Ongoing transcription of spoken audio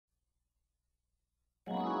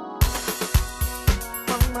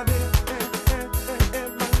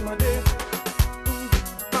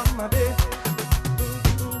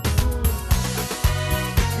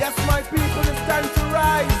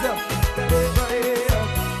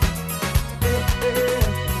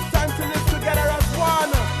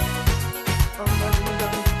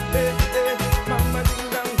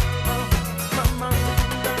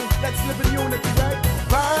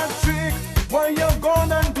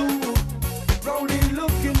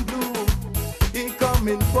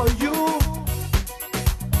coming for you.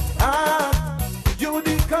 You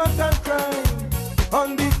the constant crime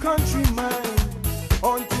on the country mind,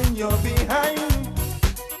 until you're behind.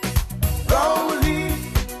 Rowley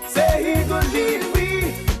say he gon' lead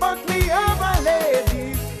we, but we have a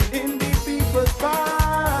lady in the People's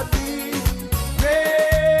Party.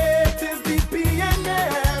 Great is the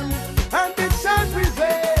PNM, and it shall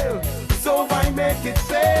prevail, so why make it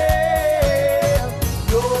fail?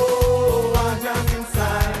 No one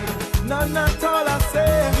inside, none at all I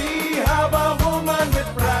say. We have a woman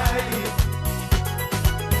with pride.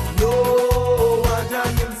 No one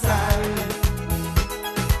inside.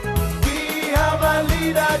 We have a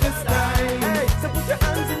leader this time. Hey, so put your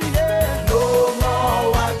hands in the air. No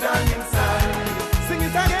more one inside. Sing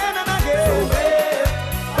it again and again. So wave,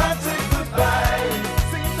 Patrick, goodbye.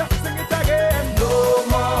 Sing it again. No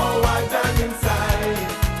more one inside.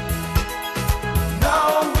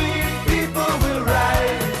 Now we people will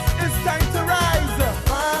rise. It's time to rise.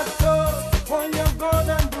 Master, what you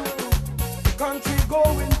gonna do? Country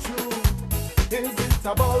going through. Is it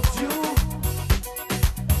about you?